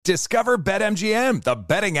Discover BetMGM, the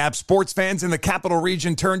betting app sports fans in the capital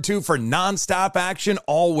region turn to for nonstop action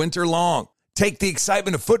all winter long. Take the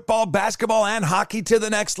excitement of football, basketball, and hockey to the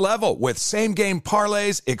next level with same-game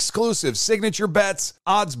parlays, exclusive signature bets,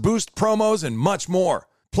 odds boost promos, and much more.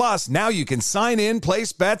 Plus, now you can sign in,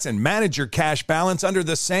 place bets, and manage your cash balance under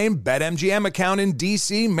the same BetMGM account in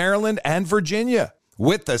D.C., Maryland, and Virginia.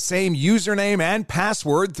 With the same username and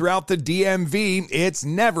password throughout the DMV, it's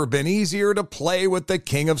never been easier to play with the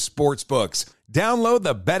king of sportsbooks. Download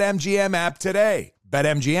the BetMGM app today.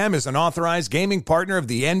 BetMGM is an authorized gaming partner of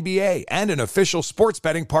the NBA and an official sports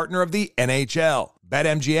betting partner of the NHL.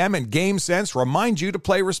 BetMGM and GameSense remind you to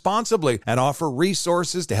play responsibly and offer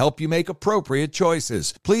resources to help you make appropriate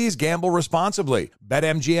choices. Please gamble responsibly.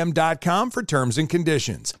 BetMGM.com for terms and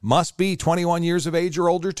conditions. Must be 21 years of age or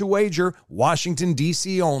older to wager. Washington,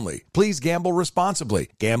 D.C. only. Please gamble responsibly.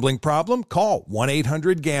 Gambling problem? Call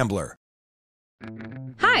 1-800-GAMBLER.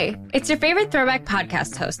 Hi, it's your favorite Throwback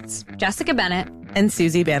podcast hosts, Jessica Bennett and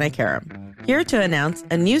Susie Banikarim, here to announce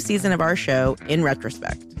a new season of our show, In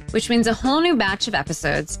Retrospect. Which means a whole new batch of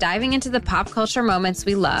episodes diving into the pop culture moments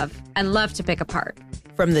we love and love to pick apart.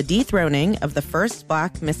 From the dethroning of the first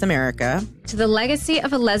Black Miss America to the legacy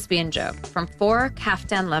of a lesbian joke from 4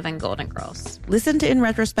 Kaftan-loving Golden Girls. Listen to In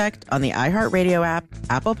Retrospect on the iHeartRadio app,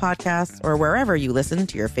 Apple Podcasts, or wherever you listen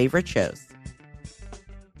to your favorite shows.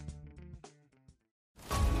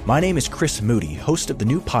 My name is Chris Moody, host of the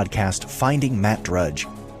new podcast Finding Matt Drudge.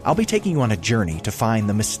 I'll be taking you on a journey to find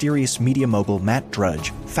the mysterious media mogul Matt Drudge,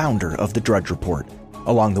 founder of The Drudge Report.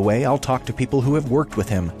 Along the way, I'll talk to people who have worked with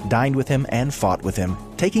him, dined with him, and fought with him,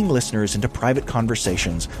 taking listeners into private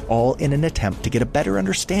conversations, all in an attempt to get a better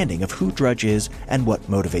understanding of who Drudge is and what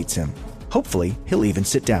motivates him. Hopefully, he'll even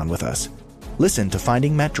sit down with us. Listen to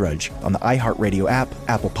Finding Matt Drudge on the iHeartRadio app,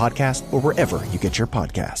 Apple Podcast, or wherever you get your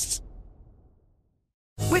podcasts.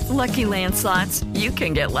 With Lucky Land Slots, you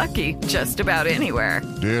can get lucky just about anywhere.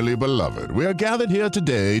 Dearly beloved, we are gathered here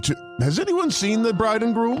today to... Has anyone seen the bride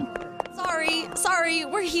and groom? Sorry,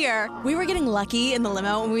 we're here. We were getting lucky in the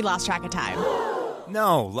limo and we lost track of time.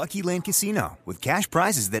 No, Lucky Land Casino, with cash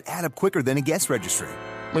prizes that add up quicker than a guest registry.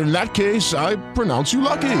 In that case, I pronounce you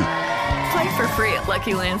lucky. Play for free at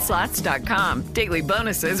LuckyLandSlots.com. Daily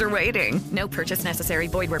bonuses are waiting. No purchase necessary.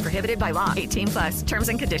 Void where prohibited by law. 18+. Terms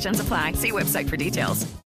and conditions apply. See website for details.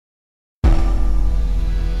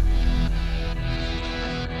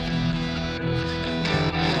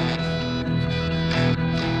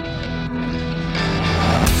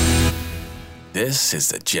 This is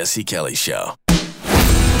the Jesse Kelly Show.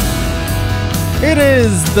 It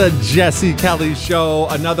is the Jesse Kelly Show,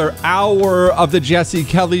 another hour of the Jesse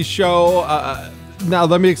Kelly Show. Now,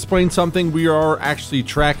 let me explain something. We are actually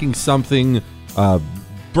tracking something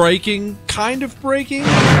breaking, kind of breaking.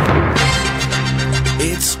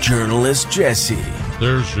 It's journalist Jesse.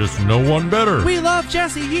 There's just no one better. We love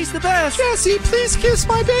Jesse. He's the best. Jesse, please kiss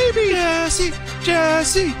my baby. Jesse,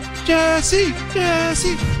 Jesse, Jesse,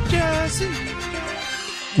 Jesse, Jesse.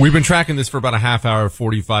 We've been tracking this for about a half hour,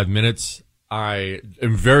 45 minutes. I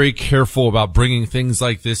am very careful about bringing things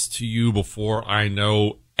like this to you before I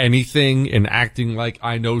know anything and acting like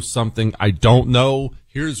I know something I don't know.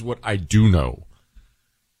 Here's what I do know.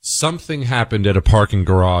 Something happened at a parking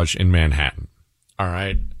garage in Manhattan. All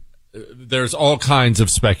right. There's all kinds of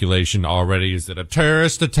speculation already. Is it a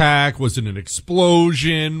terrorist attack? Was it an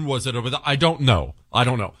explosion? Was it over the... I don't know. I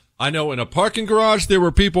know in a parking garage there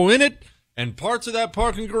were people in it, and parts of that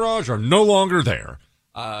parking garage are no longer there.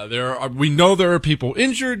 We know there are people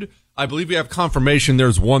injured. I believe we have confirmation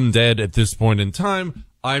there's one dead at this point in time.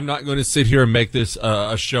 I'm not going to sit here and make this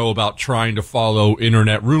a show about trying to follow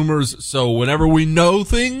internet rumors. So whenever we know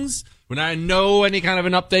things, when I know any kind of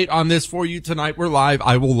an update on this for you tonight, we're live,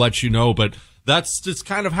 I will let you know. But that's just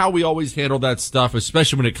kind of how we always handle that stuff,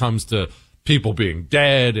 especially when it comes to people being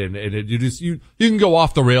dead, and you can go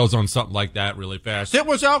off the rails on something like that really fast. It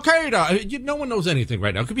was Al Qaeda. No one knows anything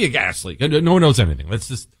right now. It could be a gas leak. No one knows anything. Let's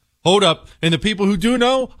just hold up. And the people who do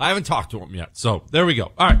know, I haven't talked to them yet. So there we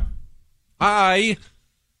go. All right.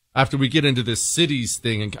 After we get into this cities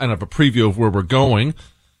thing and kind of a preview of where we're going,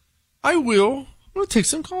 I'm going to take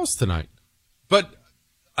some calls tonight. But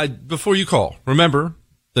before you call, remember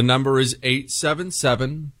the number is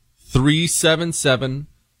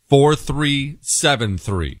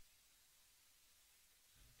 877-377-4373.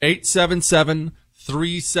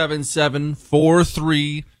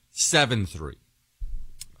 877-377-4373.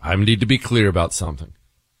 I need to be clear about something.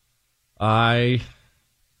 I've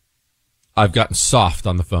gotten soft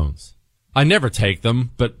on the phones. I never take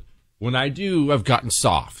them, but when I do, I've gotten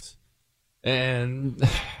soft. And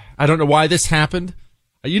I don't know why this happened.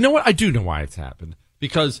 You know what? I do know why it's happened.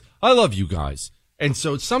 because I love you guys. And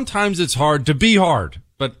so sometimes it's hard to be hard.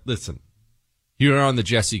 But listen, here on the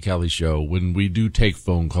Jesse Kelly Show, when we do take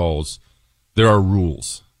phone calls, there are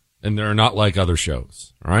rules. And they're not like other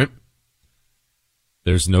shows, all right?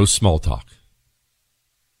 There's no small talk.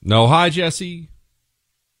 No, hi, Jesse.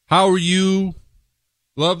 How are you?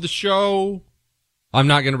 Love the show. I'm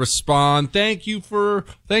not going to respond. Thank you for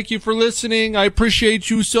listening. I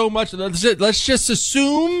appreciate you so much. Let's just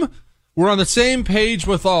assume we're on the same page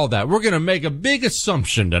with all that. We're going to make a big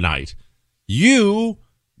assumption tonight. You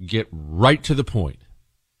get right to the point.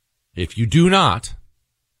 If you do not,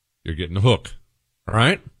 you're getting a hook. All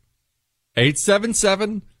right?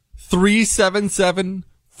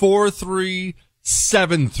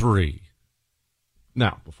 877-377-4373.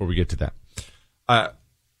 Now, before we get to that, I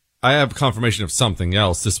have confirmation of something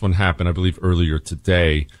else. This one happened, I believe, earlier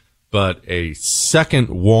today, but a second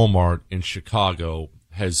Walmart in Chicago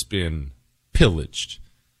has been pillaged.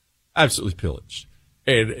 Absolutely pillaged.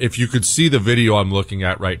 And if you could see the video I'm looking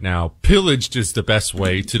at right now, pillaged is the best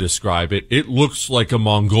way to describe it. It looks like a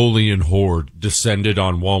Mongolian horde descended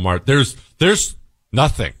on Walmart. There's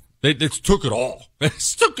nothing. They took it all. They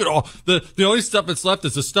took it all. The only stuff that's left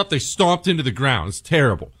is the stuff they stomped into the ground. It's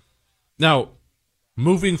terrible. Now,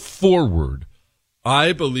 moving forward,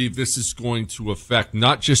 I believe this is going to affect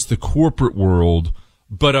not just the corporate world,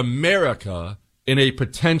 but America in a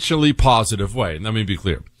potentially positive way. And let me be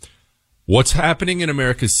clear. What's happening in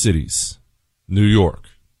America's cities, New York,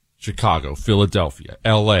 Chicago, Philadelphia,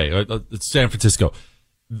 L.A., San Francisco,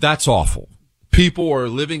 that's awful. People are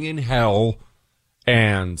living in hell,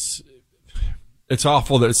 and it's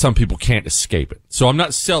awful that some people can't escape it. So I'm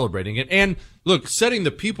not celebrating it. And look, setting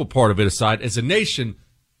the people part of it aside, as a nation,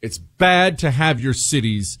 it's bad to have your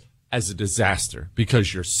cities as a disaster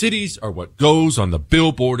because your cities are what goes on the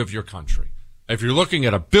billboard of your country. If you're looking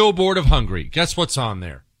at a billboard of Hungary, guess what's on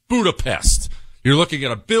there? Budapest. You're looking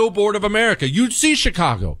at a billboard of America. You'd see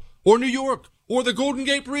Chicago or New York or the Golden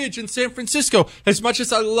Gate Bridge in San Francisco. As much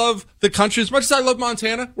as I love the country, as much as I love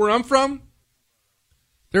Montana, where I'm from,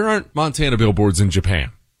 there aren't Montana billboards in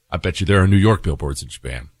Japan. I bet you there are New York billboards in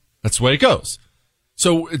Japan. That's the way it goes.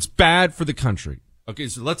 So it's bad for the country. Okay,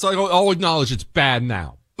 so let's all acknowledge it's bad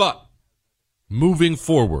now. But moving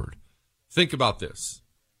forward, think about this.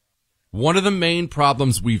 One of the main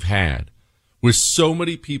problems we've had with so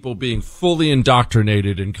many people being fully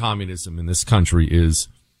indoctrinated in communism in this country is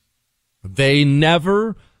they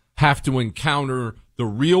never have to encounter the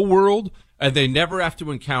real world, and they never have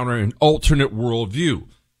to encounter an alternate worldview.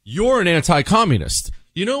 You're an anti-communist.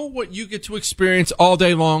 You know what you get to experience all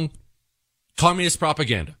day long? Communist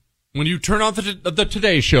propaganda. When you turn on the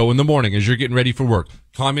Today Show in the morning as you're getting ready for work,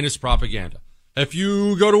 communist propaganda. If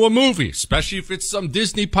you go to a movie, especially if it's some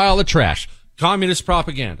Disney pile of trash, communist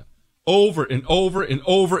propaganda. Over and over and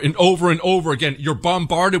over and over and over again. You're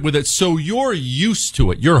bombarded with it, so you're used to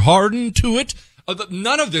it. You're hardened to it.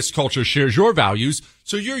 None of this culture shares your values,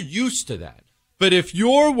 so you're used to that. But if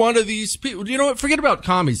you're one of these people, you know what, forget about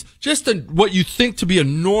commies. Just what you think to be a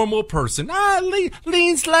normal person.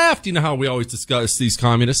 Leans left. You know how we always discuss these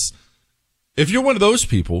communists. If you're one of those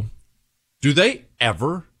people, do they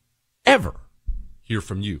ever hear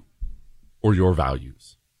from you or your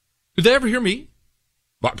values? Do they ever hear me?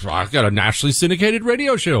 I've got a nationally syndicated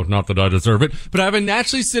radio show. Not that I deserve it, but I have a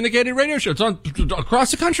nationally syndicated radio show. It's on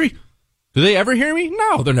across the country. Do they ever hear me?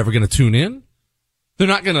 No, they're never going to tune in. They're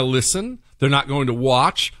not going to listen. They're not going to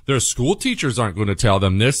watch. Their school teachers aren't going to tell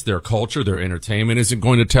them this. Their culture, their entertainment isn't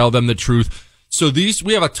going to tell them the truth. So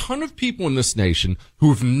we have a ton of people in this nation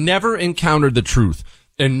who've never encountered the truth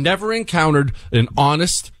and never encountered an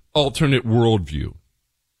honest alternate worldview.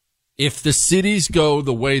 If the cities go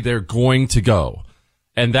the way they're going to go,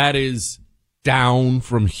 and that is down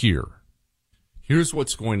from here, here's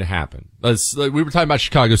what's going to happen. We were talking about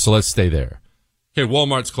Chicago, so let's stay there. Okay,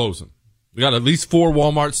 Walmart's closing. We got at least 4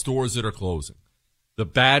 Walmart stores that are closing. The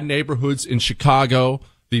bad neighborhoods in Chicago,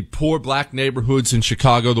 the poor black neighborhoods in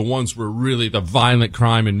Chicago, the ones where really the violent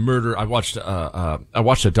crime and murder. I watched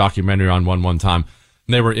a documentary on one time,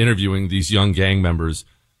 and they were interviewing these young gang members,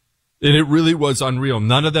 and it really was unreal.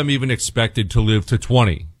 None of them even expected to live to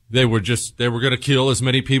 20. They were going to kill as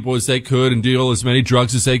many people as they could and deal as many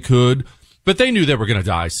drugs as they could, but they knew they were going to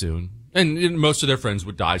die soon. And most of their friends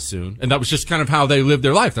would die soon. And that was just kind of how they lived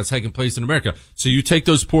their life. That's taking place in America. So you take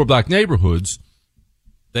those poor black neighborhoods.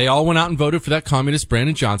 They all went out and voted for that communist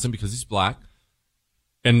Brandon Johnson because he's black.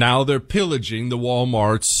 And now they're pillaging the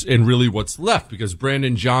Walmarts and really what's left, because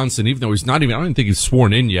Brandon Johnson, even though he's not even, I don't even think he's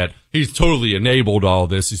sworn in yet, he's totally enabled all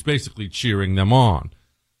this. He's basically cheering them on.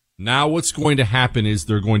 Now what's going to happen is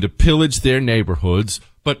they're going to pillage their neighborhoods,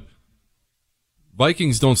 but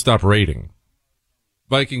Vikings don't stop raiding.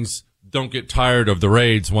 Vikings don't get tired of the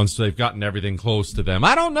raids once they've gotten everything close to them.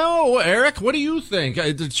 I don't know, Eric. What do you think?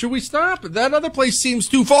 Should we stop? That other place seems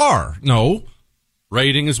too far. No.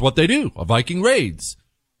 Raiding is what they do. A Viking raids.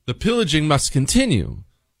 The pillaging must continue.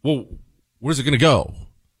 Well, where's it going to go?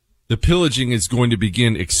 The pillaging is going to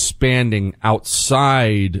begin expanding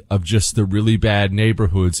outside of just the really bad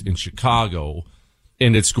neighborhoods in Chicago,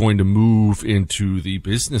 and it's going to move into the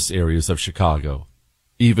business areas of Chicago.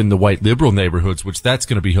 Even the white liberal neighborhoods, which that's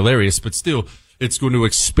going to be hilarious, but still, it's going to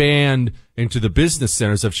expand into the business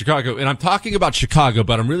centers of Chicago. And I'm talking about Chicago,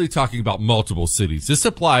 but I'm really talking about multiple cities. This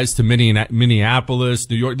applies to Minneapolis,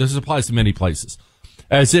 New York. This applies to many places.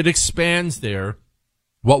 As it expands there,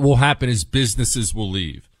 what will happen is businesses will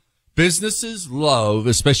leave. Businesses love,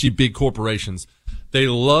 especially big corporations, they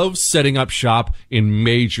love setting up shop in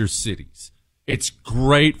major cities. It's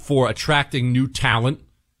great for attracting new talent.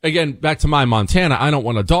 Again, back to my Montana, I don't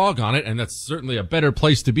want to dog on it, and that's certainly a better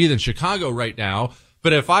place to be than Chicago right now.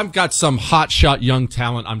 But if I've got some hotshot young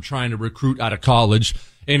talent I'm trying to recruit out of college,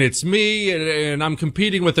 and it's me, and I'm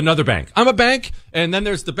competing with another bank. I'm a bank, and then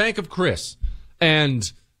there's the Bank of Chris.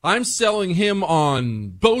 And I'm selling him on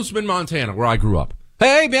Bozeman, Montana, where I grew up.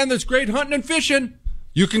 Hey, man, there's great hunting and fishing.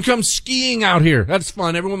 You can come skiing out here. That's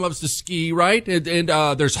fun. Everyone loves to ski, right? And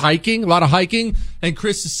there's hiking, a lot of hiking. And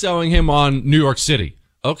Chris is selling him on New York City.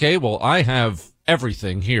 Okay, well, I have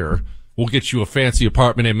everything here. We'll get you a fancy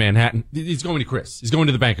apartment in Manhattan. He's going to Chris. He's going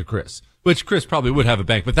to the Bank of Chris, which Chris probably would have a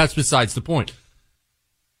bank, but that's besides the point.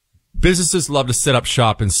 Businesses love to set up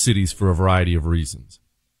shop in cities for a variety of reasons.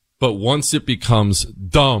 But once it becomes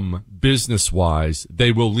dumb business-wise,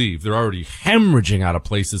 they will leave. They're already hemorrhaging out of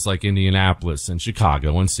places like Indianapolis and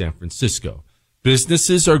Chicago and San Francisco.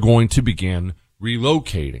 Businesses are going to begin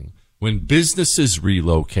relocating. When businesses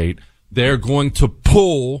relocate, they're going to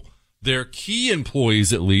pull their key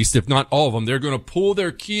employees, at least, if not all of them, they're going to pull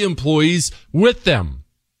their key employees with them.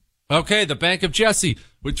 Okay, the Bank of Jesse,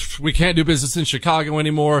 which we can't do business in Chicago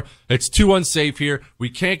anymore. It's too unsafe here. We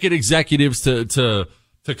can't get executives to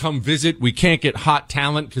come visit. We can't get hot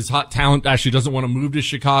talent because hot talent actually doesn't want to move to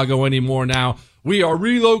Chicago anymore now. We are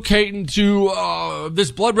relocating to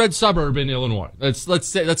this blood red suburb in Illinois.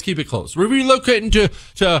 Let's keep it close. We're relocating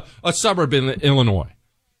to a suburb in Illinois.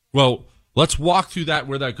 Well, let's walk through that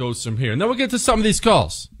where that goes from here. And then we'll get to some of these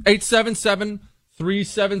calls.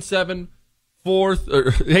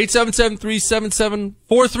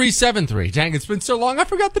 877-377-4373. Dang, it's been so long. I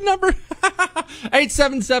forgot the number.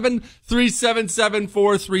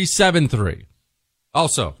 877-377-4373.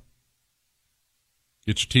 Also,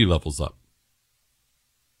 get your T levels up.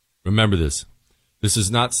 Remember this. This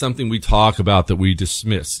is not something we talk about that we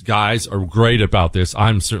dismiss. Guys are great about this.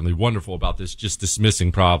 I'm certainly wonderful about this, just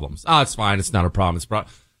dismissing problems. It's fine. It's not a problem. It's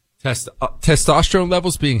testosterone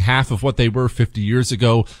levels being half of what they were 50 years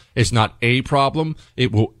ago is not a problem.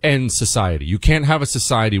 It will end society. You can't have a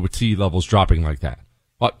society with T levels dropping like that.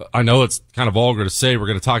 I know it's kind of vulgar to say we're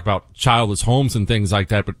going to talk about childless homes and things like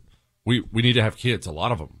that, but we need to have kids, a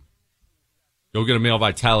lot of them. Go get a male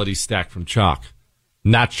vitality stack from Chalk.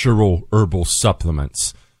 Natural herbal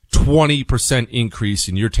supplements. 20% increase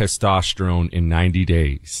in your testosterone in 90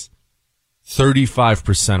 days.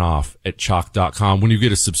 35% off at chalk.com when you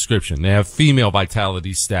get a subscription. They have female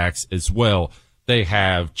vitality stacks as well. They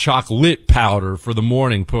have chocolate powder for the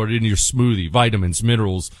morning. Put it in your smoothie. Vitamins,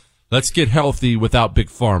 minerals. Let's get healthy without big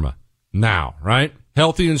pharma. Now, right?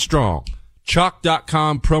 Healthy and strong.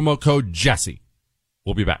 Chalk.com, promo code Jesse.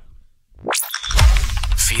 We'll be back.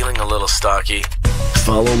 Feeling a little stocky?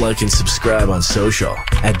 Follow, like, and subscribe on social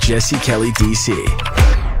at Jesse Kelly DC.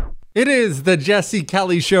 It is the Jesse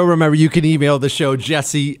Kelly Show. Remember, you can email the show,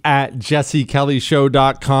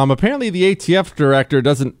 jesse@jessekellyshow.com. Apparently, the ATF director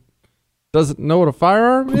doesn't know what a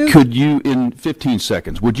firearm is. Could you, in 15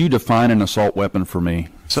 seconds, would you define an assault weapon for me?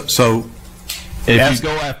 So if you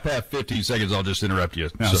go past 15 seconds, I'll just interrupt you.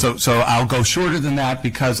 No, so I'll go shorter than that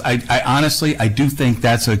because I honestly do think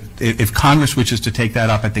that's if Congress wishes to take that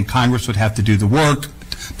up, I think Congress would have to do the work,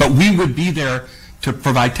 but we would be there to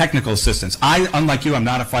provide technical assistance. Unlike you, I'm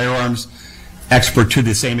not a firearms expert to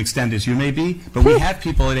the same extent as you may be, but we have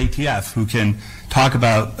people at ATF who can talk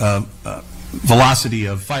about velocity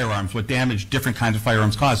of firearms, what damage different kinds of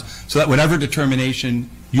firearms cause, so that whatever determination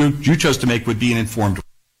you chose to make would be an informed one.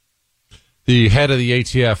 The head of the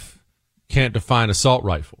ATF can't define assault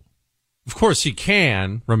rifle. Of course he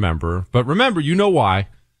can, but remember, you know why.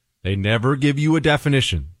 They never give you a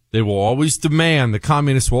definition. They will always demand, the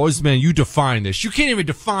communists will always demand, you define this. You can't even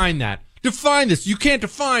define that. Define this. You can't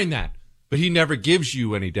define that. But he never gives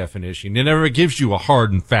you any definition. He never gives you a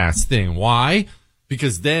hard and fast thing. Why?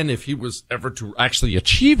 Because then if he was ever to actually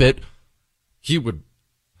achieve it, he would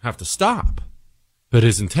have to stop. But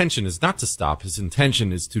his intention is not to stop. His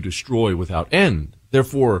intention is to destroy without end.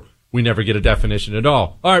 Therefore, we never get a definition at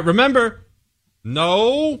all. All right, remember,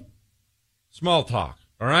 no small talk.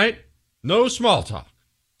 All right? No small talk.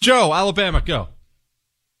 Joe, Alabama, go.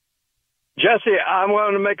 Jesse, I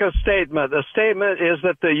want to make a statement. The statement is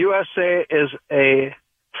that the USA is a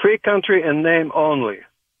free country in name only.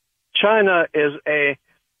 China is a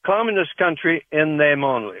communist country in name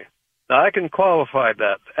only. Now, I can qualify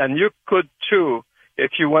that, and you could too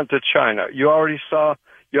if you went to China. You already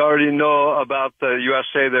know about the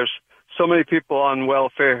USA. There's so many people on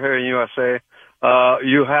welfare here in USA.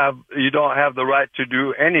 You don't have the right to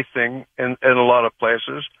do anything in a lot of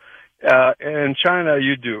places. In China,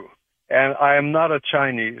 you do. And I am not a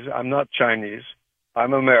Chinese. I'm not Chinese.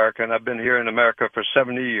 I'm American. I've been here in America for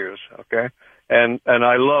 70 years, okay? And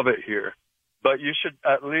I love it here. But you should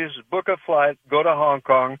at least book a flight, go to Hong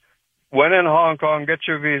Kong. When in Hong Kong, get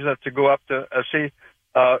your visa to go up to see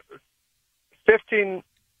 15.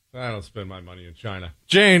 I don't spend my money in China.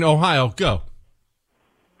 Jane, Ohio, go.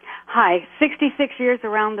 Hi, 66 years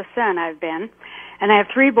around the sun I've been, and I have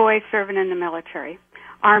 3 boys serving in the military,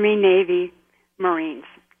 Army, Navy, Marines.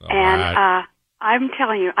 Right. I'm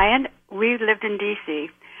telling you, we lived in D.C.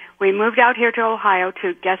 We moved out here to Ohio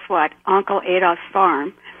to, guess what, Uncle Adolph's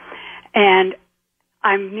farm, and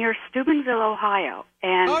I'm near Steubenville, Ohio,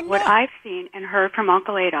 and what I've seen and heard from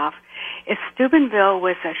Uncle Adolph is Steubenville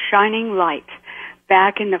was a shining light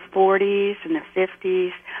back in the 40s and the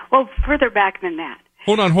 50s, well, further back than that.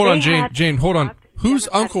 Hold on, Jane, hold on. Who's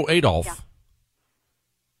Uncle Adolph? Yeah.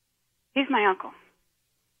 He's my uncle.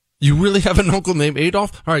 You really have an uncle named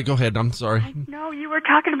Adolph? All right, go ahead. I'm sorry. No, you were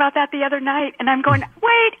talking about that the other night, and I'm going,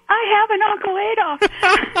 wait, I have an Uncle Adolph.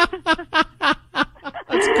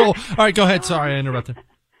 That's cool. All right, go ahead. Sorry, I interrupted.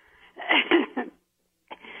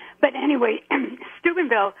 But anyway,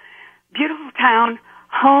 Steubenville, beautiful town,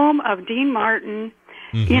 home of Dean Martin.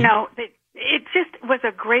 Mm-hmm. You know, it just was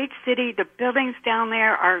a great city. The buildings down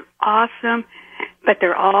there are awesome, but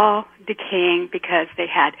they're all decaying because they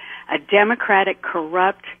had a democratic,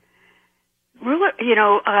 corrupt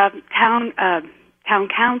town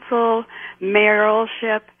council,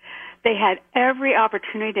 mayoralship. They had every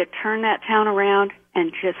opportunity to turn that town around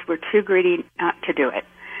and just were too greedy not to do it.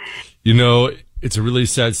 You know, it's a really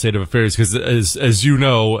sad state of affairs because, as you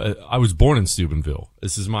know, I was born in Steubenville.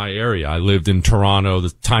 This is my area. I lived in Toronto,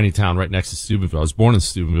 the tiny town right next to Steubenville. I was born in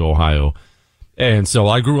Steubenville, Ohio. And so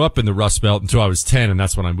I grew up in the Rust Belt until I was 10, and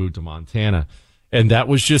that's when I moved to Montana. And that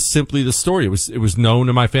was just simply the story. It was known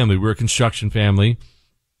in my family. We were a construction family,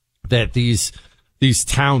 that these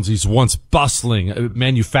towns, these once bustling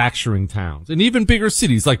manufacturing towns, and even bigger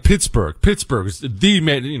cities like Pittsburgh is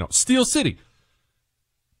the steel city.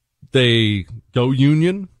 They go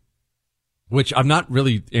union, which I'm not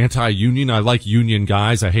really anti-union. I like union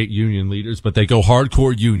guys. I hate union leaders, but they go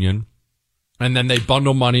hardcore union, and then they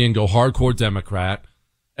bundle money and go hardcore Democrat,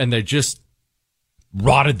 and they just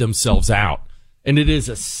rotted themselves out. And it is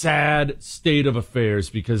a sad state of affairs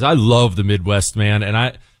because I love the Midwest, man. And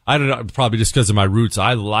I don't know, probably just because of my roots,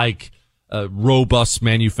 I like a robust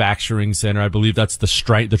manufacturing center. I believe that's the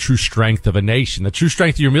true strength of a nation, the true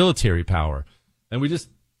strength of your military power. And we just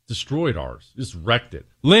destroyed ours, just wrecked it.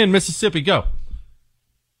 Lynn, Mississippi, go.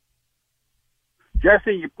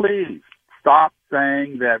 Jesse, you please stop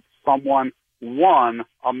saying that someone won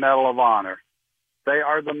a Medal of Honor. They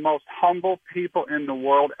are the most humble people in the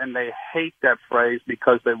world, and they hate that phrase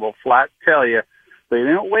because they will flat tell you they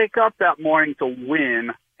didn't wake up that morning to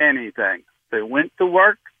win anything. They went to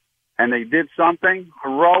work, and they did something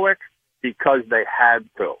heroic because they had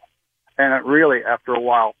to. And it really, after a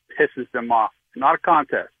while, pisses them off. It's not a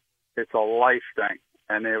contest. It's a life thing,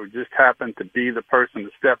 and they would just happen to be the person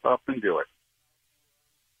to step up and do it.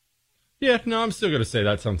 Yeah, no, I'm still going to say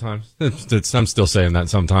that sometimes. I'm still saying that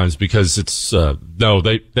sometimes because it's, no,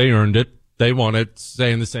 they earned it. They won it,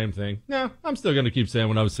 saying the same thing. No, I'm still going to keep saying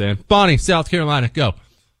what I was saying. Bonnie, South Carolina, go.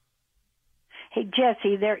 Hey,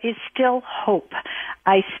 Jesse, there is still hope.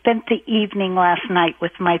 I spent the evening last night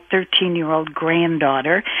with my 13-year-old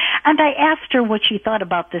granddaughter, and I asked her what she thought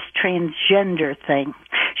about this transgender thing.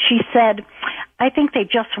 She said, I think they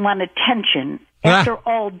just want attention. After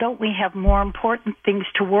all, don't we have more important things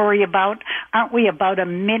to worry about? Aren't we about a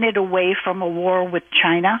minute away from a war with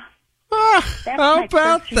China? How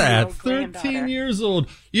about that? 13 years old.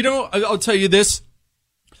 You know, I'll tell you this.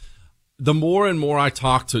 The more and more I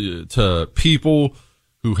talk to people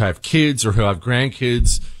who have kids or who have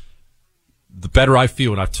grandkids, the better I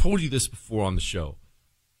feel. And I've told you this before on the show.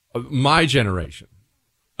 My generation,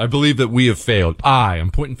 I believe that we have failed. I'm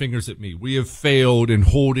pointing fingers at me. We have failed in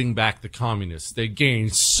holding back the communists. They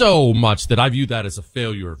gained so much that I view that as a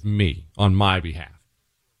failure of me on my behalf.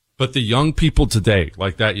 But the young people today,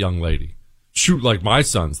 like that young lady, shoot, like my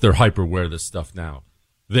sons, they're hyper aware of this stuff now.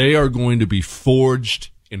 They are going to be forged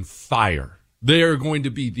in fire. They are going to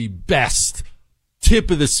be the best tip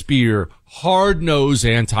of the spear, hard-nosed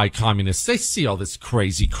anti-communists. They see all this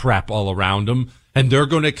crazy crap all around them. And they're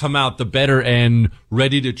going to come out the better end,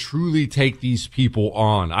 ready to truly take these people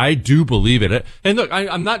on. I do believe it. And look,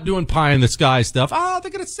 I'm not doing pie in the sky stuff. Oh,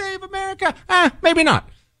 they're going to save America. Maybe not.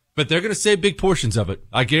 But they're going to save big portions of it.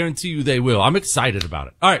 I guarantee you they will. I'm excited about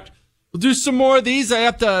it. All right. We'll do some more of these. We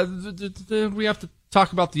have to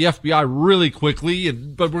talk about the FBI really quickly,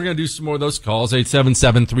 but we're going to do some more of those calls.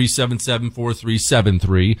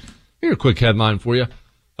 877-377-4373. Here's a quick headline for you.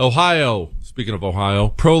 Ohio. Speaking of Ohio,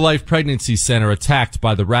 pro-life pregnancy center attacked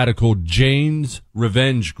by the radical Jane's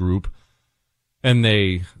Revenge group, and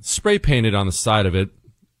they spray painted on the side of it,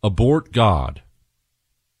 "Abort God."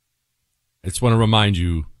 I just want to remind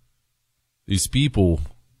you, these people,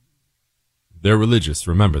 they're religious.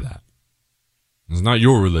 Remember that. It's not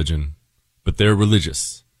your religion, but they're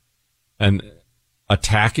religious. And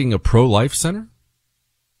attacking a pro-life center?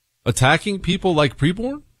 Attacking people like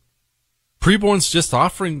preborn? Preborn's just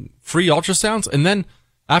offering free ultrasounds, and then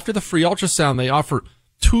after the free ultrasound, they offer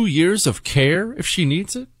 2 years of care if she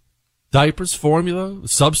needs it. Diapers, formula,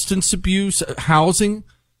 substance abuse, housing.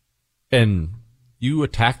 And you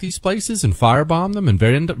attack these places and firebomb them and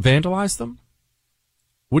vandalize them?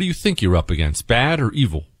 What do you think you're up against, bad or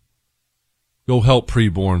evil? Go help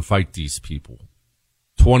preborn fight these people.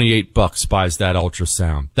 $28 buys that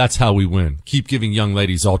ultrasound. That's how we win. Keep giving young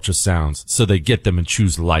ladies ultrasounds so they get them and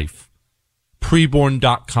choose life.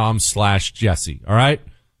 Preborn.com/Jesse. All right?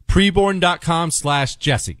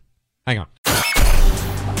 Preborn.com/Jesse. Hang on.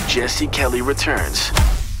 Jesse Kelly returns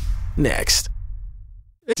next.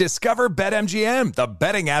 Discover BetMGM, the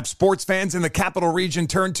betting app sports fans in the capital region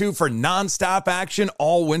turn to for nonstop action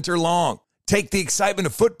all winter long. Take the excitement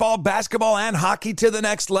of football, basketball, and hockey to the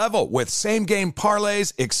next level with same-game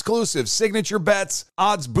parlays, exclusive signature bets,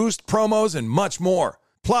 odds boost promos, and much more.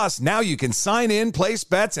 Plus, now you can sign in, place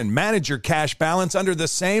bets, and manage your cash balance under the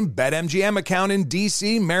same BetMGM account in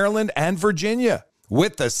D.C., Maryland, and Virginia.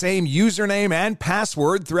 With the same username and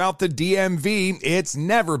password throughout the DMV, it's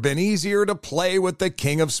never been easier to play with the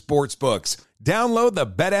king of sportsbooks. Download the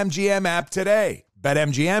BetMGM app today.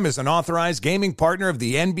 BetMGM is an authorized gaming partner of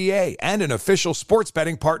the NBA and an official sports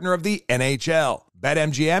betting partner of the NHL.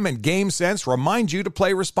 BetMGM and GameSense remind you to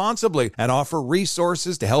play responsibly and offer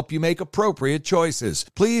resources to help you make appropriate choices.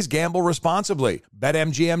 Please gamble responsibly.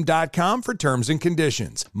 BetMGM.com for terms and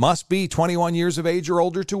conditions. Must be 21 years of age or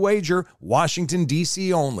older to wager. Washington,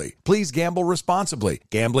 D.C. only. Please gamble responsibly.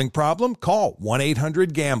 Gambling problem? Call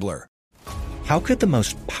 1-800-GAMBLER. How could the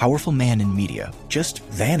most powerful man in media just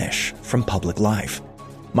vanish from public life?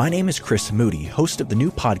 My name is Chris Moody, host of the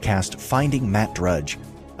new podcast, Finding Matt Drudge.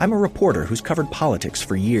 I'm a reporter who's covered politics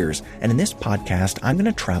for years, and in this podcast, I'm going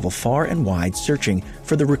to travel far and wide searching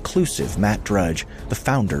for the reclusive Matt Drudge, the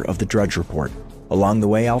founder of the Drudge Report. Along the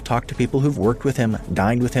way, I'll talk to people who've worked with him,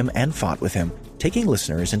 dined with him, and fought with him, taking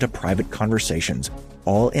listeners into private conversations,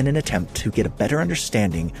 all in an attempt to get a better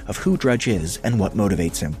understanding of who Drudge is and what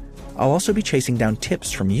motivates him. I'll also be chasing down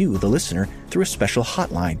tips from you, the listener, through a special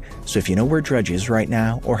hotline. So if you know where Drudge is right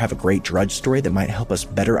now or have a great Drudge story that might help us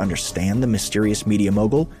better understand the mysterious media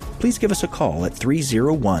mogul, please give us a call at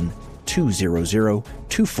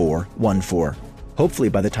 301-200-2414. Hopefully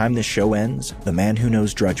by the time this show ends, the man who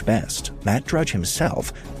knows Drudge best, Matt Drudge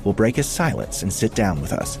himself, will break his silence and sit down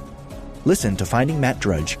with us. Listen to Finding Matt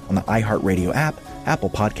Drudge on the iHeartRadio app, Apple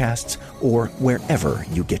Podcasts, or wherever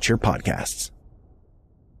you get your podcasts.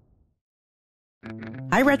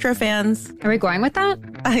 Hi, Retro fans. Are we going with that?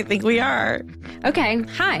 I think we are. Okay,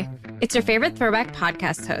 hi. It's your favorite throwback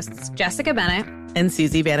podcast hosts, Jessica Bennett and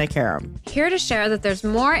Susie Banakaram, here to share that there's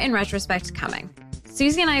more in retrospect coming.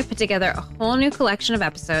 Susie and I have put together a whole new collection of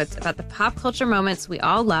episodes about the pop culture moments we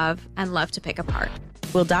all love and love to pick apart.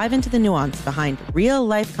 We'll dive into the nuance behind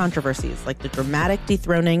real-life controversies like the dramatic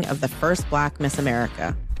dethroning of the first Black Miss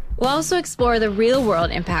America. We'll also explore the real-world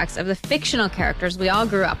impacts of the fictional characters we all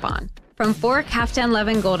grew up on. From 4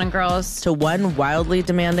 caftan-loving Golden Girls to one wildly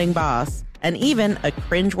demanding boss, and even a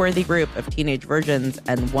cringeworthy group of teenage virgins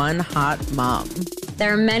and one hot mom.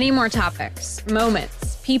 There are many more topics,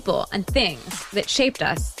 moments, people, and things that shaped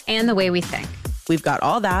us and the way we think. We've got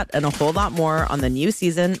all that and a whole lot more on the new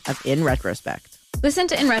season of In Retrospect. Listen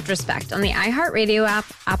to In Retrospect on the iHeartRadio app,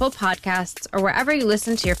 Apple Podcasts, or wherever you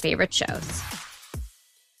listen to your favorite shows.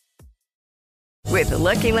 With the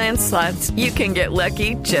Lucky Land Slots, you can get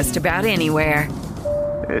lucky just about anywhere.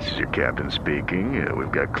 This is your captain speaking.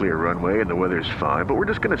 We've got clear runway and the weather's fine, but we're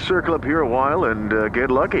just going to circle up here a while and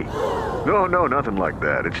get lucky. No, nothing like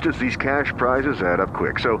that. It's just these cash prizes add up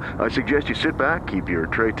quick. So I suggest you sit back, keep your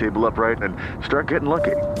tray table upright, and start getting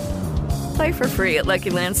lucky. Play for free at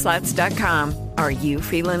LuckyLandSlots.com. Are you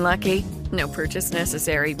feeling lucky? No purchase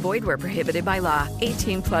necessary. Void where prohibited by law.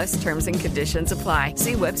 18 plus terms and conditions apply.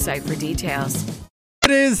 See website for details.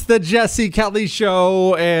 It is the Jesse Kelly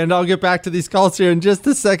Show, and I'll get back to these calls here in just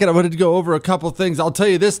a second. I wanted to go over a couple things. I'll tell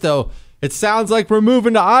you this, though. It sounds like we're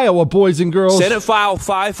moving to Iowa, boys and girls. Senate File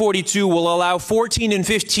 542 will allow 14 and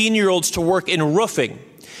 15-year-olds to work in roofing,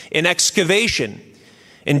 in excavation,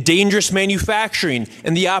 in dangerous manufacturing,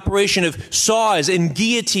 in the operation of saws and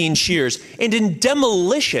guillotine shears, and in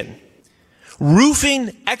demolition.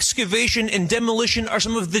 Roofing, excavation, and demolition are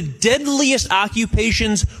some of the deadliest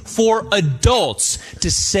occupations for adults,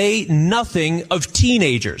 to say nothing of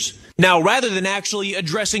teenagers. Now, rather than actually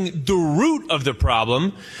addressing the root of the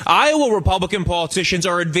problem, Iowa Republican politicians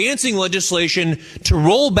are advancing legislation to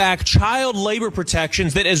roll back child labor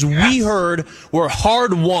protections that, as we heard, were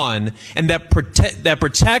hard won and that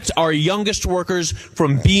protect our youngest workers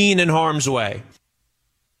from being in harm's way.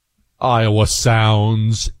 Iowa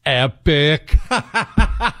sounds epic.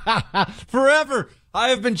 Forever, I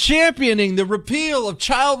have been championing the repeal of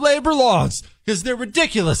child labor laws because they're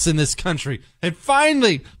ridiculous in this country. And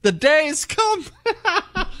finally, the day has come.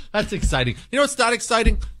 That's exciting. You know what's not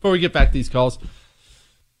exciting? Before we get back to these calls,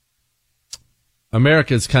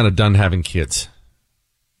 America's kind of done having kids.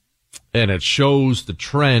 And it shows the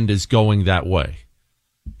trend is going that way.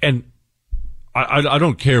 And I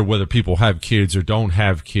don't care whether people have kids or don't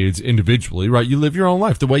have kids individually, right? You live your own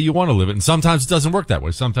life the way you want to live it. And sometimes it doesn't work that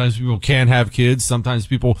way. Sometimes people can't have kids. Sometimes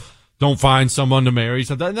people don't find someone to marry.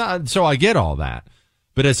 So I get all that.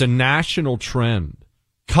 But as a national trend,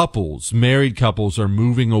 married couples are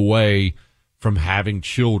moving away from having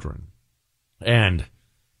children. And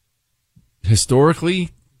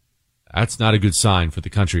historically, that's not a good sign for the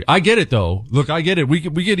country. I get it, though. Look, I get it. We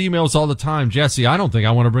get emails all the time. Jesse, I don't think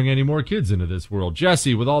I want to bring any more kids into this world.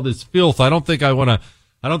 Jesse, with all this filth, I don't think I want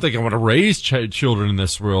to raise children in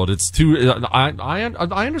this world. It's too. I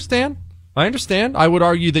understand. I understand. I would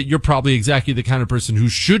argue that you're probably exactly the kind of person who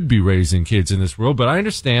should be raising kids in this world. But I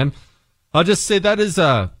understand. I'll just say that's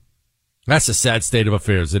a sad state of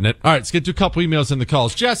affairs, isn't it? All right, let's get to a couple emails and the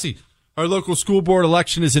calls. Jesse, our local school board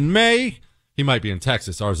election is in May. He might be in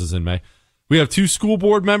Texas. Ours is in May. We have 2 school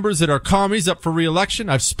board members that are commies up for re-election.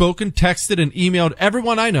 I've spoken, texted, and emailed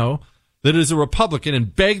everyone I know that is a Republican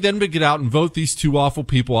and begged them to get out and vote these 2 awful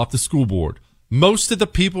people off the school board. Most of the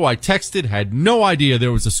people I texted had no idea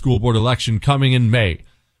there was a school board election coming in May.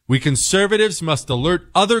 We conservatives must alert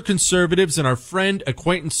other conservatives in our friend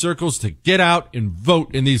acquaintance circles to get out and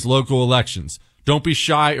vote in these local elections. Don't be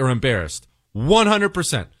shy or embarrassed.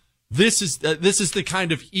 100%. This is the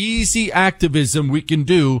kind of easy activism we can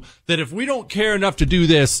do, that if we don't care enough to do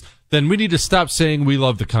this, then we need to stop saying we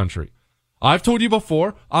love the country. I've told you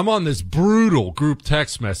before, I'm on this brutal group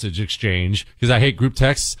text message exchange because I hate group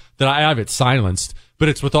texts that I have it silenced, but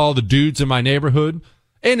it's with all the dudes in my neighborhood.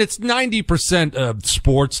 And it's 90%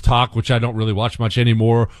 sports talk, which I don't really watch much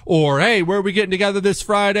anymore. Or, hey, where are we getting together this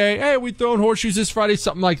Friday? Hey, we throwing horseshoes this Friday,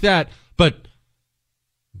 something like that. But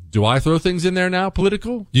do I throw things in there now,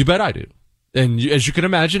 political? You bet I do. And as you can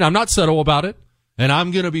imagine, I'm not subtle about it. And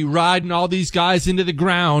I'm going to be riding all these guys into the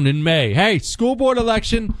ground in May. Hey, school board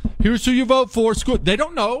election. Here's who you vote for. They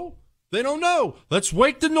don't know. They don't know. Let's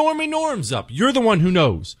wake the normie norms up. You're the one who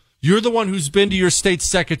knows. You're the one who's been to your state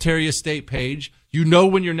Secretary of State page. You know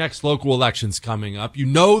when your next local election's coming up. You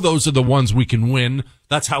know those are the ones we can win.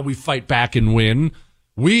 That's how we fight back and win.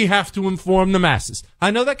 We have to inform the masses.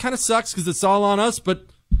 I know that kind of sucks because it's all on us, but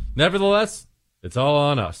nevertheless, it's all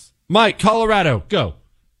on us. Mike, Colorado, go.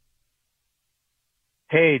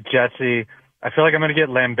 Hey, Jesse. I feel like I'm going to get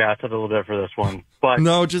lambasted a little bit for this one. But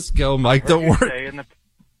no, just go, Mike. Don't worry.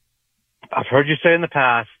 I've heard you say in the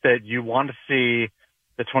past that you want to see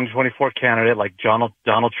the 2024 candidate like Donald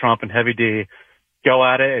Trump and Heavy D go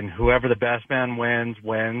at it, and whoever the best man wins.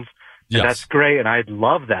 Yes. And that's great, and I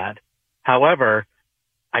love that. However,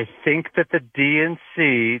 I think that the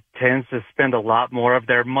DNC tends to spend a lot more of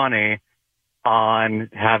their money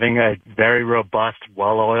on having a very robust,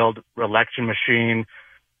 well-oiled election machine,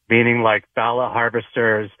 meaning like ballot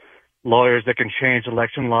harvesters, lawyers that can change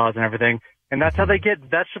election laws and everything. And that's how they get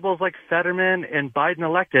vegetables like Fetterman and Biden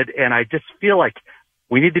elected. And I just feel like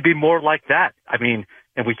we need to be more like that. I mean,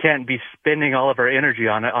 and we can't be spending all of our energy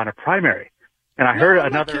on a primary. And I heard I'm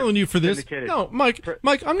another. not killing you for this. syndicated- No, Mike,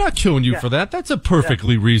 I'm not killing you for that. That's a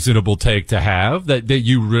perfectly reasonable take to have. That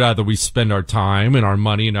you rather we spend our time and our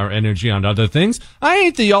money and our energy on other things. I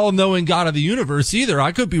ain't the all-knowing God of the universe either.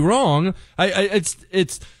 I could be wrong.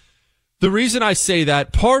 It's the reason I say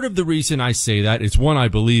that. Part of the reason I say that is one, I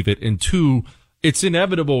believe it, and two, it's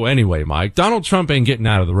inevitable anyway, Mike. Donald Trump ain't getting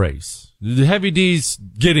out of the race. The Heavy D's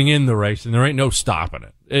getting in the race, and there ain't no stopping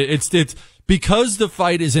it. It's because the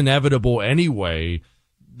fight is inevitable anyway.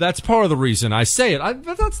 That's part of the reason I say it.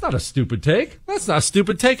 But that's not a stupid take. That's not a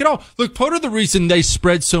stupid take at all. Look, part of the reason they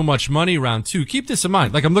spread so much money around too. Keep this in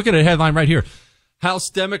mind. Like, I'm looking at a headline right here. House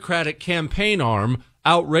Democratic campaign arm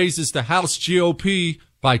outraises the House GOP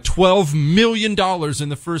by $12 million in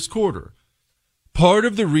the first quarter. Part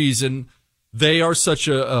of the reason they are such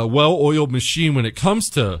a well-oiled machine when it comes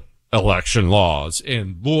to election laws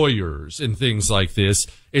and lawyers and things like this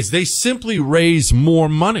is they simply raise more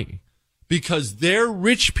money because their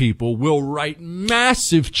rich people will write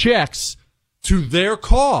massive checks to their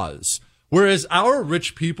cause, whereas our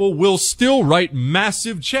rich people will still write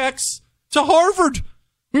massive checks to Harvard.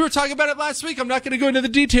 We were talking about it last week. I'm not going to go into the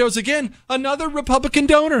details again. Another Republican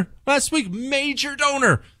donor last week, major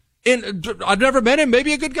donor. I've never met him.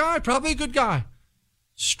 Maybe a good guy, probably a good guy.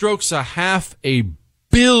 Strokes $500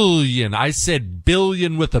 million. I said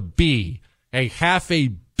billion with a B.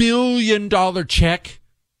 $500 million check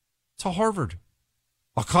to Harvard,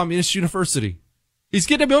 a communist university. He's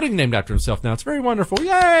getting a building named after himself now. It's very wonderful.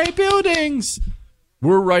 Yay, buildings.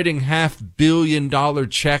 We're writing $500 million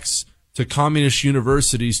checks to communist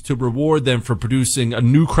universities to reward them for producing a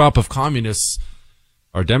new crop of communists.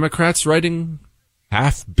 Are Democrats writing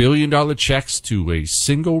 $500 million checks to a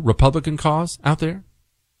single Republican cause out there?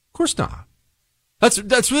 Of course not.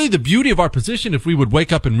 That's really the beauty of our position. If we would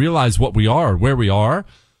wake up and realize what we are, where we are,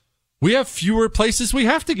 we have fewer places we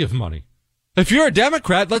have to give money. If you're a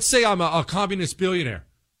Democrat, let's say I'm a communist billionaire,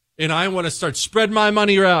 and I want to start spread my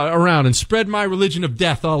money around and spread my religion of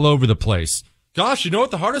death all over the place. Gosh, you know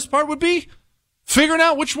what the hardest part would be? Figuring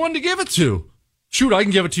out which one to give it to. Shoot, I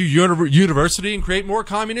can give it to university and create more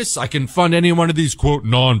communists. I can fund any one of these, quote,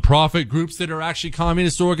 non-profit groups that are actually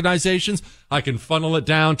communist organizations. I can funnel it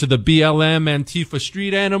down to the BLM, Antifa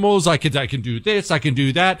street animals. I can do this. I can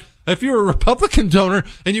do that. If you're a Republican donor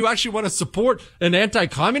and you actually want to support an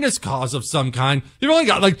anti-communist cause of some kind, you've only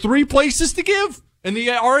got like 3 places to give. And the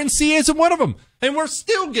RNC isn't one of them. And we're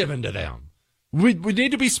still giving to them. We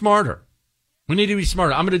need to be smarter. We need to be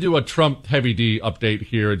smarter. I'm going to do a Trump Heavy D update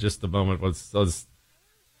here in just a moment.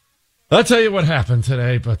 I'll tell you what happened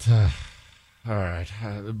today, but all right.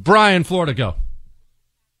 Brian, Florida, go.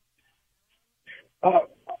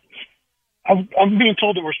 I'm being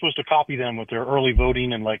told that we're supposed to copy them with their early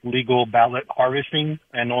voting and like legal ballot harvesting.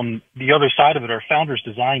 And on the other side of it, our founders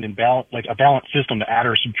designed a balanced system to add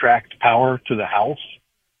or subtract power to the House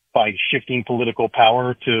by shifting political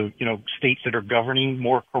power to, states that are governing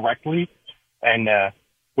more correctly. And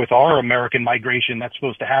with our American migration, that's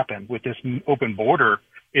supposed to happen. With this open border,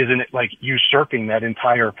 isn't it like usurping that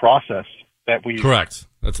entire process that we... Correct.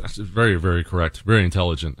 That's actually very, very correct. Very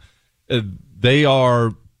intelligent. They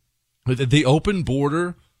are... The open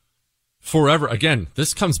border forever. Again,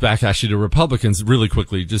 this comes back actually to Republicans really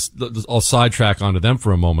quickly. I'll sidetrack onto them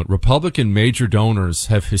for a moment. Republican major donors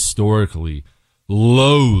have historically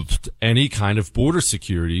loathed any kind of border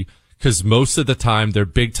security because most of the time they're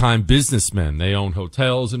big-time businessmen. They own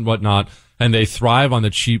hotels and whatnot, and they thrive on the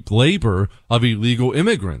cheap labor of illegal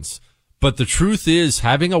immigrants. But the truth is,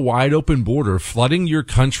 having a wide-open border, flooding your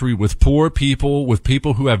country with poor people, with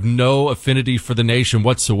people who have no affinity for the nation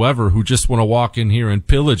whatsoever, who just want to walk in here and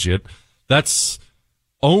pillage it, that's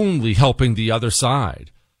only helping the other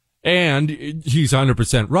side. And he's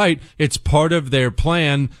 100% right. It's part of their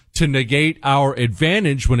plan to negate our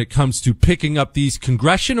advantage when it comes to picking up these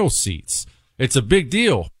congressional seats. It's a big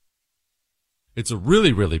deal. It's a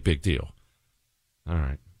really, really big deal. All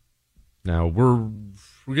right. Now, we're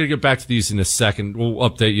going to get back to these in a second. We'll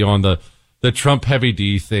update you on the Trump Heavy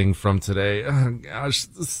D thing from today. Oh, gosh.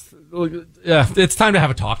 Yeah, it's time to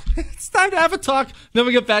have a talk. It's time to have a talk. Then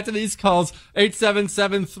we get back to these calls.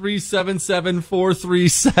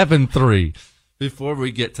 877-377-4373. Before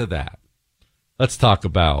we get to that, let's talk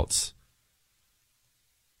about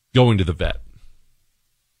going to the vet.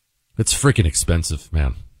 It's freaking expensive,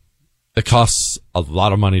 man. It costs a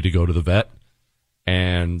lot of money to go to the vet.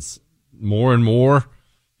 And more,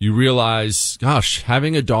 you realize, gosh,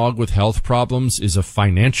 having a dog with health problems is a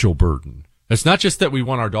financial burden. It's not just that we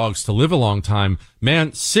want our dogs to live a long time.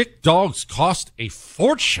 Man, sick dogs cost a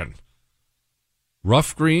fortune.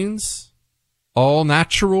 Rough greens, all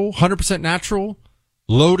natural, 100% natural,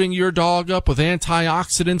 loading your dog up with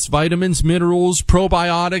antioxidants, vitamins, minerals,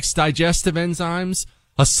 probiotics, digestive enzymes,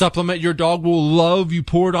 a supplement your dog will love. You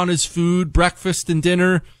pour it on his food, breakfast and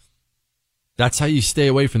dinner. That's how you stay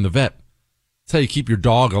away from the vet. That's how you keep your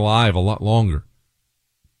dog alive a lot longer.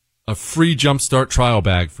 A free Jumpstart trial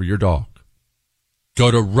bag for your dog.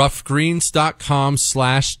 Go to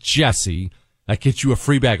roughgreens.com/Jesse. That gets you a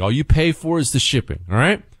free bag. All you pay for is the shipping. All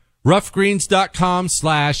right?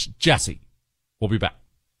 roughgreens.com/Jesse. We'll be back.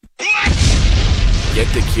 Get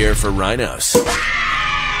the cure for rhinos.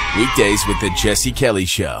 Weekdays with the Jesse Kelly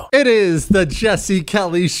Show. It is the Jesse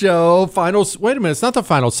Kelly Show. Wait a minute, it's not the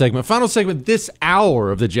final segment. Final segment this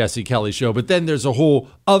hour of the Jesse Kelly Show, but then there's a whole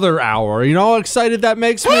other hour. You know how excited that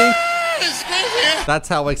makes me? That's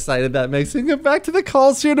how excited that makes me. Get back to the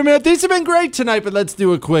calls here in a minute. These have been great tonight, but let's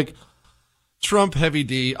do a quick Trump Heavy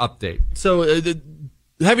D update. So,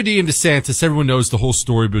 Heavy D and DeSantis, everyone knows the whole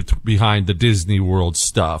story behind the Disney World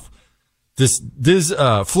stuff.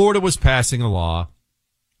 Florida was passing a law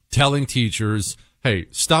telling teachers, hey,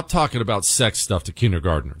 stop talking about sex stuff to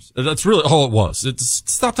kindergartners. That's really all it was. It's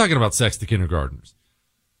stop talking about sex to kindergartners.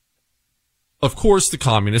 Of course, the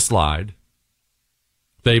communists lied.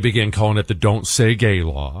 They began calling it the Don't Say Gay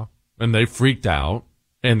law, and they freaked out.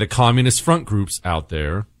 And the communist front groups out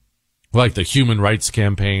there, like the Human Rights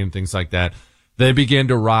Campaign, things like that, they began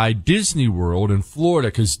to ride Disney World in Florida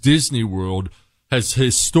because Disney World has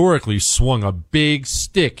historically swung a big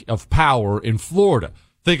stick of power in Florida.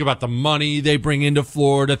 Think about the money they bring into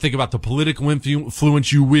Florida. Think about the political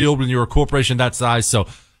influence you wield when you're a corporation that size. So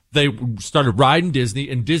they started riding Disney,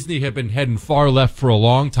 and Disney had been heading far left for a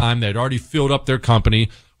long time. They'd already filled up their company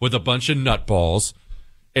with a bunch of nutballs,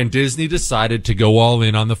 and Disney decided to go all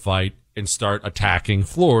in on the fight and start attacking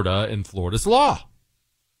Florida and Florida's law.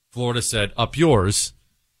 Florida said, up yours.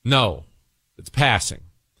 No, it's passing.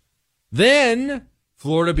 Then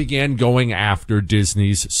Florida began going after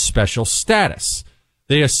Disney's special status.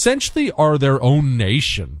 They essentially are their own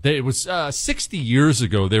nation. It was 60 years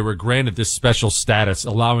ago they were granted this special status,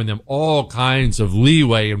 allowing them all kinds of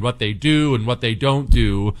leeway in what they do and what they don't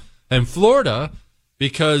do. And Florida,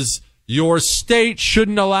 because your state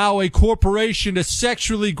shouldn't allow a corporation to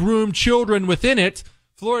sexually groom children within it,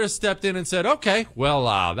 Florida stepped in and said, okay,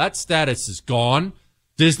 well, that status is gone.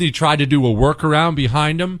 Disney tried to do a workaround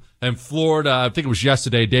behind them, and Florida, I think it was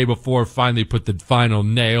yesterday, day before, finally put the final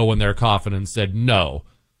nail in their coffin and said, no,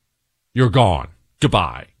 you're gone.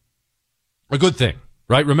 Goodbye. A good thing,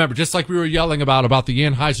 right? Remember, just like we were yelling about the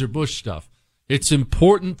Anheuser-Busch stuff, it's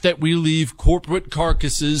important that we leave corporate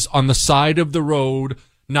carcasses on the side of the road,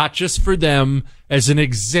 not just for them, as an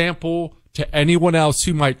example to anyone else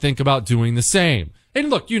who might think about doing the same.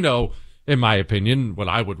 And look, you know, in my opinion, what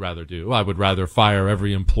I would rather do, I would rather fire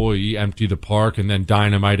every employee, empty the park, and then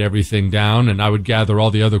dynamite everything down, and I would gather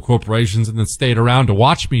all the other corporations in the state around to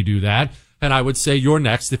watch me do that, and I would say, you're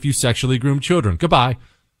next if you sexually groom children. Goodbye.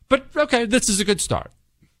 But, okay, this is a good start.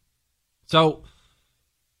 So,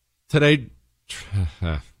 today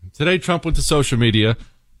Trump went to social media.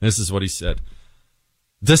 This is what he said.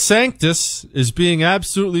 DeSantis is being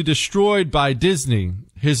absolutely destroyed by Disney.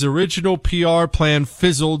 His original PR plan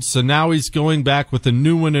fizzled, so now he's going back with a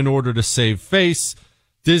new one in order to save face.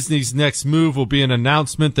 Disney's next move will be an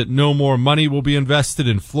announcement that no more money will be invested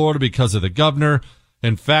in Florida because of the governor.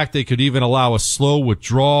 In fact, they could even allow a slow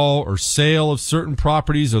withdrawal or sale of certain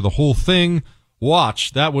properties or the whole thing.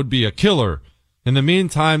 Watch, that would be a killer. In the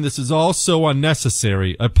meantime, this is all so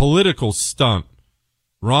unnecessary, a political stunt.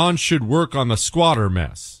 Ron should work on the squatter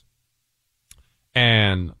mess.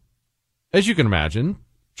 And as you can imagine,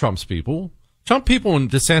 Trump people and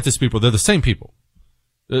DeSantis people, they're the same people.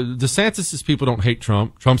 DeSantis' people don't hate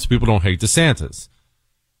Trump. Trump's people don't hate DeSantis.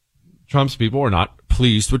 Trump's people are not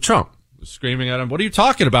pleased with Trump. They're screaming at him, what are you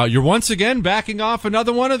talking about? You're once again backing off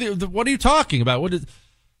another one of the what are you talking about?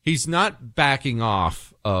 He's not backing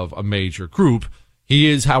off of a major group. He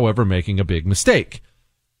is, however, making a big mistake.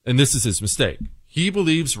 And this is his mistake. He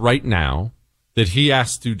believes right now that he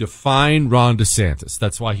has to define Ron DeSantis.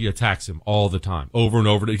 That's why he attacks him all the time, over and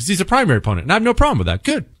over, because he's a primary opponent. And I have no problem with that.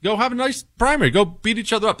 Good. Go have a nice primary. Go beat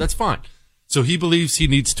each other up. That's fine. So he believes he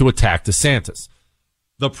needs to attack DeSantis.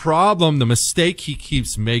 The problem, the mistake he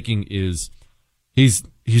keeps making is he's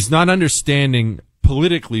not understanding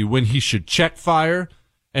politically when he should check fire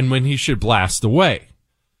and when he should blast away.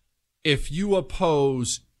 If you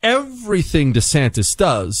oppose everything DeSantis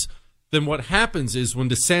does, then what happens is when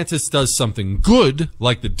DeSantis does something good,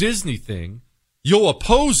 like the Disney thing, you'll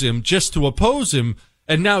oppose him just to oppose him,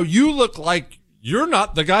 and now you look like you're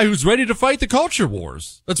not the guy who's ready to fight the culture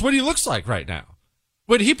wars. That's what he looks like right now.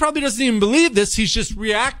 But he probably doesn't even believe this. He's just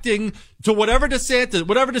reacting to whatever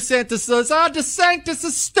DeSantis says. DeSantis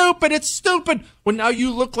is stupid. It's stupid. Well, now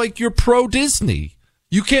you look like you're pro-Disney.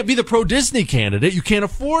 You can't be the pro-Disney candidate. You can't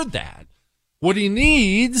afford that. What he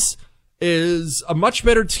needs is a much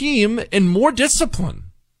better team and more discipline.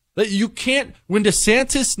 That you can't, when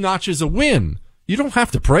DeSantis notches a win, you don't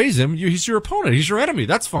have to praise him. He's your opponent. He's your enemy.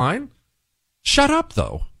 That's fine. Shut up,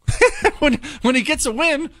 though. When he gets a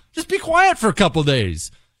win, just be quiet for a couple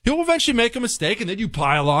days. He'll eventually make a mistake, and then you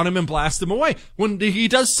pile on him and blast him away. When he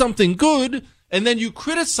does something good, and then you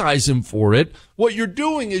criticize him for it, what you're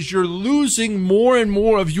doing is you're losing more and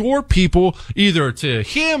more of your people, either to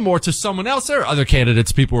him or to someone else. There are other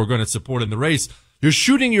candidates people are going to support in the race. You're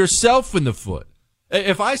shooting yourself in the foot.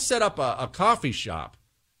 If I set up a coffee shop,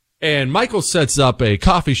 and Michael sets up a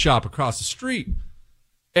coffee shop across the street,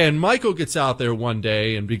 and Michael gets out there one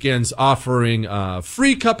day and begins offering a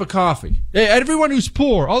free cup of coffee. Hey, everyone who's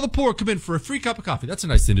poor, all the poor come in for a free cup of coffee. That's a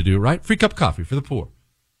nice thing to do, right? Free cup of coffee for the poor.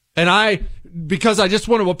 And because I just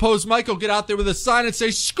want to oppose Michael, get out there with a sign and say,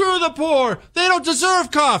 screw the poor. They don't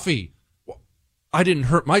deserve coffee. Well, I didn't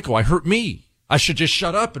hurt Michael. I hurt me. I should just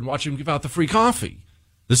shut up and watch him give out the free coffee.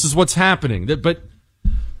 This is what's happening. But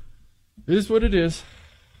it is what it is.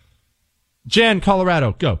 Jan,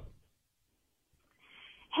 Colorado, go.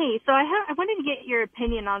 Hey, so I wanted to get your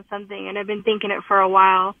opinion on something, and I've been thinking it for a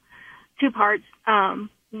while. Two parts.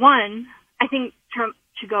 One, I think Trump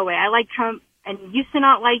should go away. I like Trump, and used to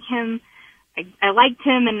not like him. I liked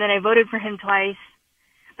him, and then I voted for him twice.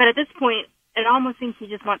 But at this point, I almost think we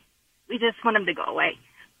just want him to go away.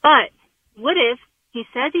 But what if he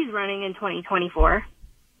says he's running in 2024,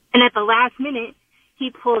 and at the last minute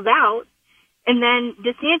he pulls out, and then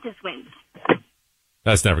DeSantis wins?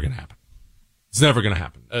 That's never going to happen. It's never going to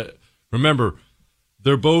happen. Remember,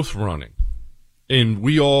 they're both running. And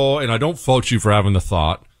and I don't fault you for having the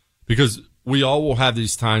thought, because we all will have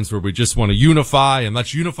these times where we just want to unify, and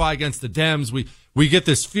let's unify against the Dems. We get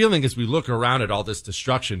this feeling as we look around at all this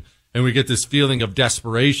destruction, and we get this feeling of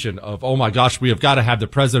desperation of, oh my gosh, we have got to have the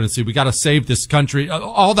presidency. We got to save this country.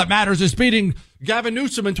 All that matters is beating Gavin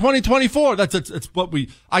Newsom in 2024. It's what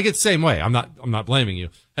I get the same way. I'm not blaming you.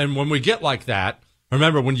 And when we get like that,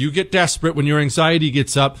 remember, when you get desperate, when your anxiety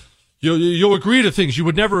gets up, you'll agree to things you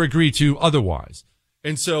would never agree to otherwise.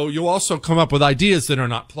 And so you'll also come up with ideas that are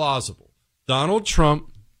not plausible. Donald Trump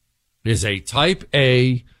is a type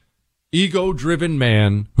A, ego-driven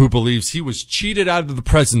man who believes he was cheated out of the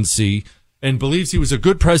presidency and believes he was a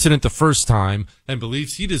good president the first time and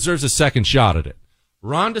believes he deserves a second shot at it.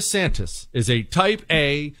 Ron DeSantis is a type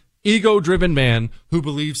A, ego-driven man who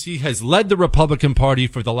believes he has led the Republican Party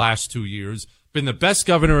for the last 2 years, been the best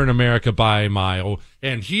governor in America by a mile,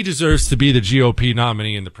 and he deserves to be the GOP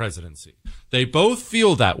nominee in the presidency. They both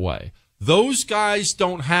feel that way. Those guys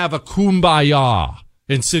don't have a kumbaya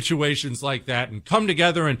in situations like that and come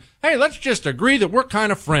together and, hey, let's just agree that we're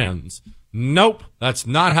kind of friends. Nope, that's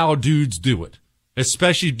not how dudes do it,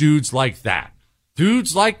 especially dudes like that.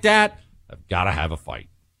 Dudes like that have got to have a fight.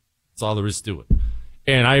 That's all there is to it.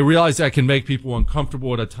 And I realize that can make people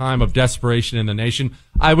uncomfortable at a time of desperation in the nation.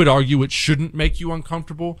 I would argue it shouldn't make you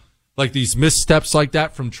uncomfortable. Like these missteps like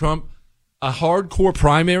that from Trump, a hardcore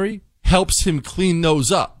primary helps him clean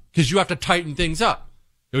those up because you have to tighten things up.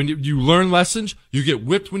 When you learn lessons, you get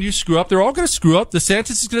whipped when you screw up. They're all going to screw up.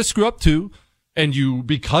 DeSantis is going to screw up too. And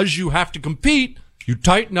because you have to compete, you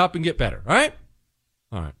tighten up and get better. All right?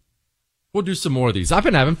 All right. We'll do some more of these. I've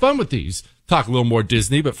been having fun with these. Talk a little more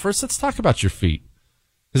Disney, but first let's talk about your feet.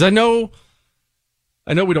 Because I know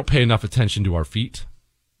we don't pay enough attention to our feet.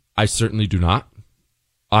 I certainly do not.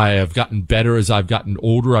 I have gotten better as I've gotten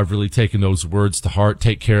older. I've really taken those words to heart.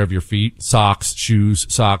 Take care of your feet. Socks, shoes.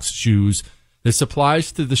 This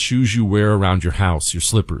applies to the shoes you wear around your house, your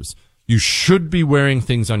slippers. You should be wearing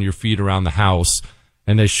things on your feet around the house,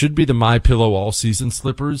 and they should be the MyPillow all-season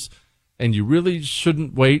slippers. And you really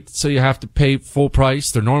shouldn't wait so you have to pay full price.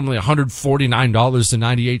 They're normally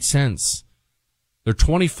 $149.98. They're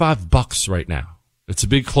 $25 right now. It's a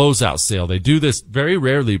big closeout sale. They do this very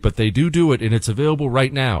rarely, but they do it, and it's available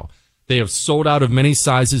right now. They have sold out of many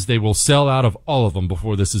sizes. They will sell out of all of them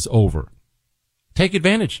before this is over. Take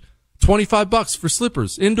advantage. $25 for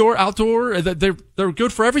slippers, indoor, outdoor. They're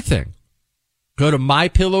good for everything. Go to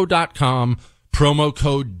mypillow.com, promo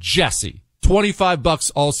code Jesse.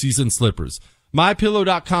 $25 all season slippers.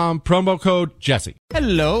 MyPillow.com, promo code Jesse.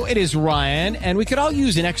 Hello, it is Ryan, and we could all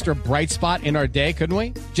use an extra bright spot in our day, couldn't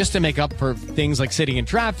we? Just to make up for things like sitting in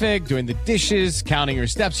traffic, doing the dishes, counting your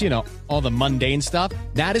steps, all the mundane stuff.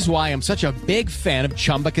 That is why I'm such a big fan of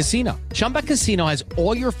Chumba Casino. Chumba Casino has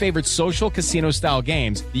all your favorite social casino-style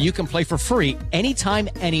games that you can play for free anytime,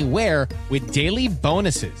 anywhere with daily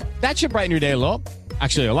bonuses. That should brighten your day a little.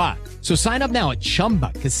 Actually, a lot. So sign up now at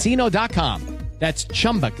ChumbaCasino.com. That's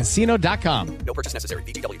ChumbaCasino.com. No purchase necessary.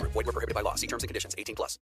 VGW Group. Void where prohibited by law. See terms and conditions.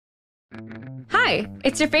 18+. Hi,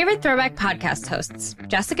 it's your favorite Throwback podcast hosts,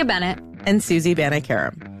 Jessica Bennett and Susie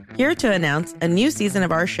Banikarim, here to announce a new season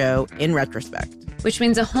of our show, In Retrospect. Which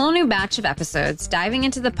means a whole new batch of episodes diving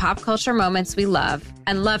into the pop culture moments we love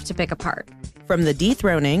and love to pick apart. From the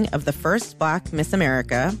dethroning of the first Black Miss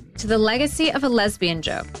America to the legacy of a lesbian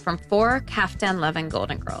joke from 4 Kaftan-loving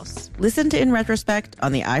Golden Girls. Listen to In Retrospect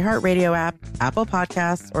on the iHeartRadio app, Apple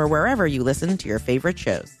Podcasts, or wherever you listen to your favorite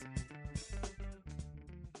shows.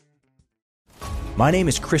 My name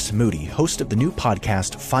is Chris Moody, host of the new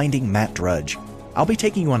podcast Finding Matt Drudge. I'll be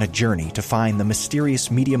taking you on a journey to find the mysterious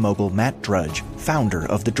media mogul Matt Drudge, founder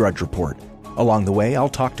of The Drudge Report. Along the way, I'll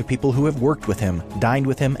talk to people who have worked with him, dined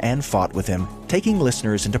with him, and fought with him, taking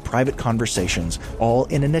listeners into private conversations, all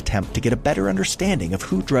in an attempt to get a better understanding of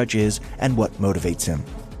who Drudge is and what motivates him.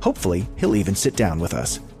 Hopefully, he'll even sit down with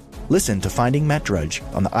us. Listen to Finding Matt Drudge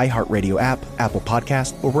on the iHeartRadio app, Apple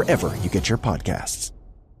Podcast, or wherever you get your podcasts.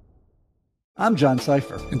 I'm John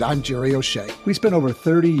Cipher. And I'm Jerry O'Shea. We spent over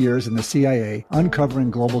 30 years in the CIA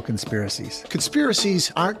uncovering global conspiracies.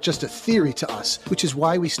 Conspiracies aren't just a theory to us, which is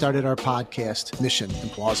why we started our podcast, Mission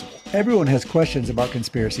Implausible. Everyone has questions about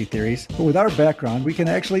conspiracy theories, but with our background, we can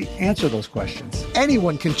actually answer those questions.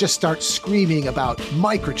 Anyone can just start screaming about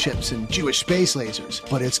microchips and Jewish space lasers,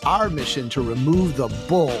 but it's our mission to remove the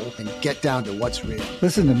bull and get down to what's real.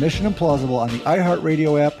 Listen to Mission Implausible on the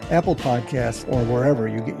iHeartRadio app, Apple Podcasts, or wherever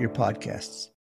you get your podcasts.